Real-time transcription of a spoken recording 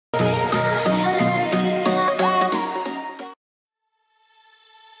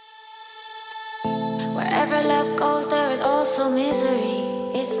Wherever love goes, there is also misery.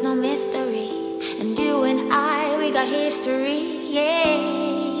 It's no mystery. And you and I, we got history, yeah.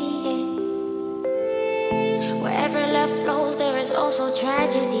 Wherever love flows, there is also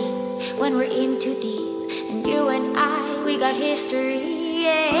tragedy. When we're in too deep, and you and I, we got history,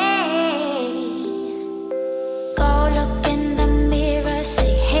 yeah. Go look in the mirror,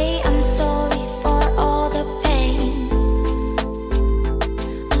 say, hey, I'm sorry for all the pain.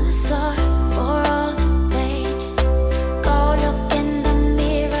 I'm sorry for all the pain. Go look in the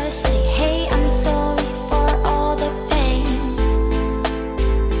mirror, say, hey, I'm sorry for all the pain.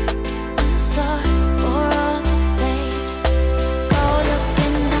 I'm sorry for all the pain. Go look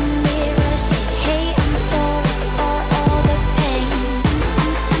in the mirror, say, hey, I'm sorry for all the pain.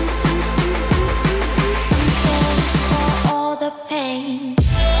 I'm sorry for all the pain.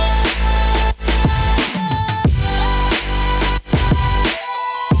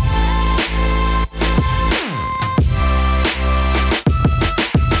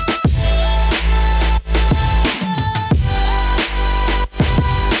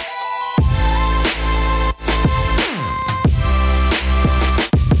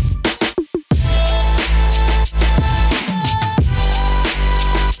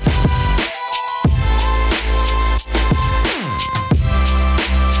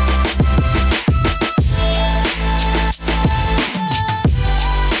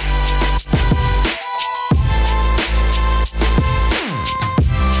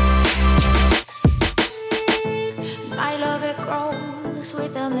 My love, it grows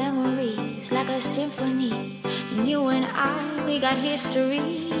with the memories like a symphony. And you and I, we got history,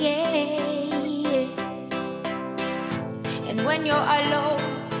 yeah. And when you're alone,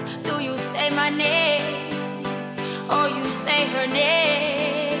 do you say my name or you say her name?